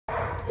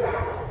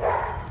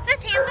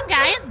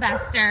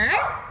Buster.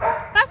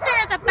 Buster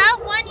is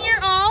about 1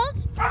 year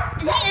old,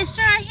 and he is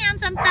sure a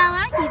handsome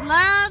fella. He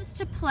loves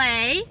to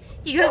play.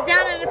 He goes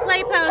down in a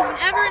play pose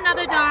whenever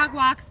another dog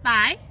walks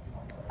by.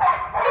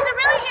 He's a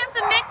really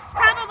handsome mix.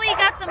 Probably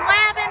got some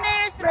lab in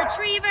there, some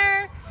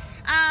retriever.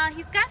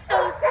 He's got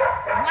those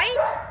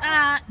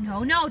white,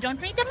 no, don't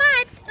drink the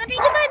mud. Don't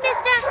drink the mud,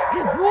 mister.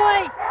 Good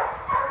boy.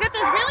 He's got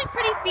those really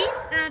pretty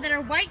feet that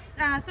are white,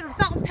 sort of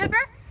salt and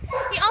pepper.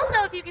 He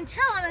also, if you can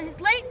tell on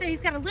his legs there, he's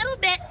got a little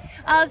bit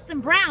of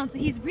some brown, so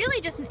he's really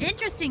just an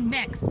interesting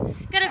mix.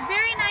 Got a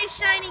very nice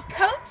shiny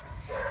coat,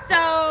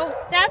 so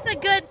that's a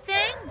good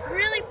thing.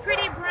 Really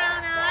pretty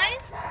brown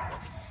eyes.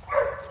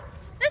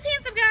 This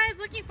handsome guy is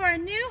looking for a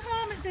new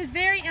home of his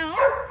very own.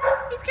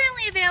 He's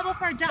currently available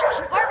for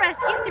adoption or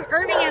rescue through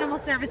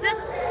Irving-Animals services.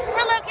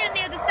 We're located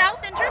near the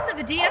south entrance of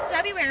the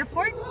DFW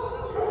airport.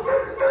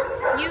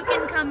 You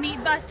can come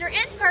meet Buster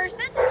in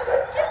person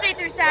Tuesday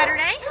through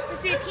Saturday to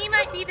see if he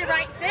might be the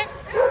right fit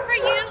for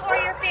you or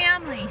your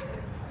family.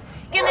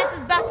 Again, this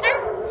is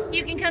Buster.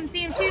 You can come see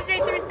him Tuesday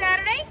through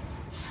Saturday,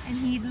 and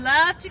he'd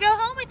love to go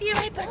home with you.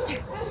 Right,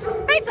 Buster?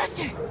 Right,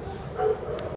 Buster?